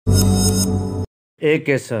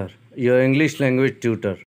AK sir, your English language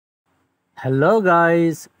tutor. Hello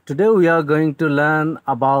guys, today we are going to learn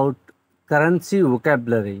about currency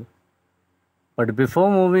vocabulary. But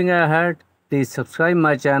before moving ahead, please subscribe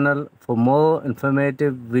my channel for more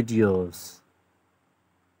informative videos.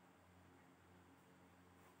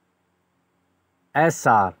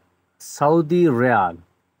 SR Saudi Riyal,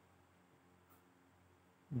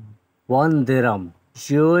 1 dirham,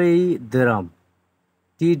 UAE dirham,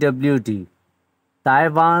 TWD,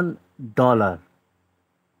 Taiwan dollar,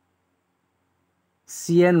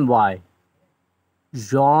 CNY,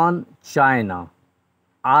 Yuan China,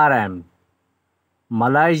 RM,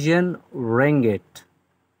 Malaysian ringgit,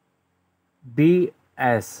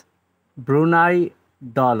 BS, Brunei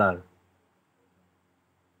dollar,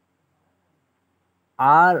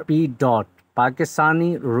 RP dot,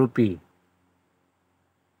 Pakistani rupee,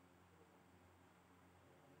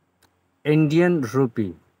 Indian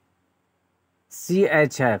rupee,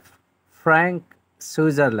 CHF, franc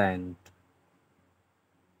Switzerland,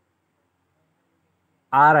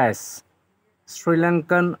 RS, Sri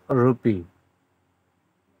Lankan rupee,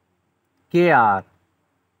 KR,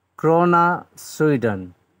 krona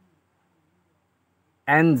Sweden,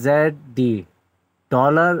 NZD,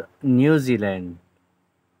 dollar New Zealand,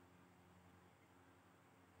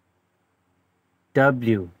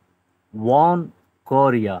 W, won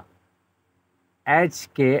Korea,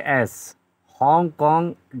 HKS, Hong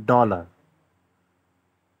Kong dollar,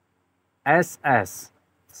 SS,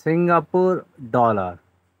 Singapore dollar,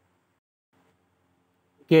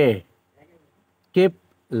 K, Kip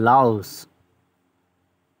Laos,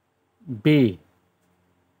 B,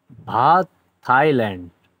 Baht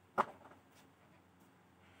Thailand,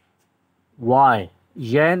 Y,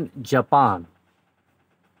 Yen Japan,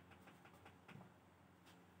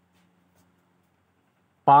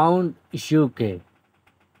 Pound UK,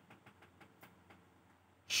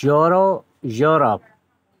 Euro Europe,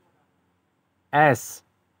 S,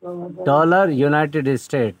 Dollar United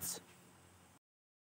States,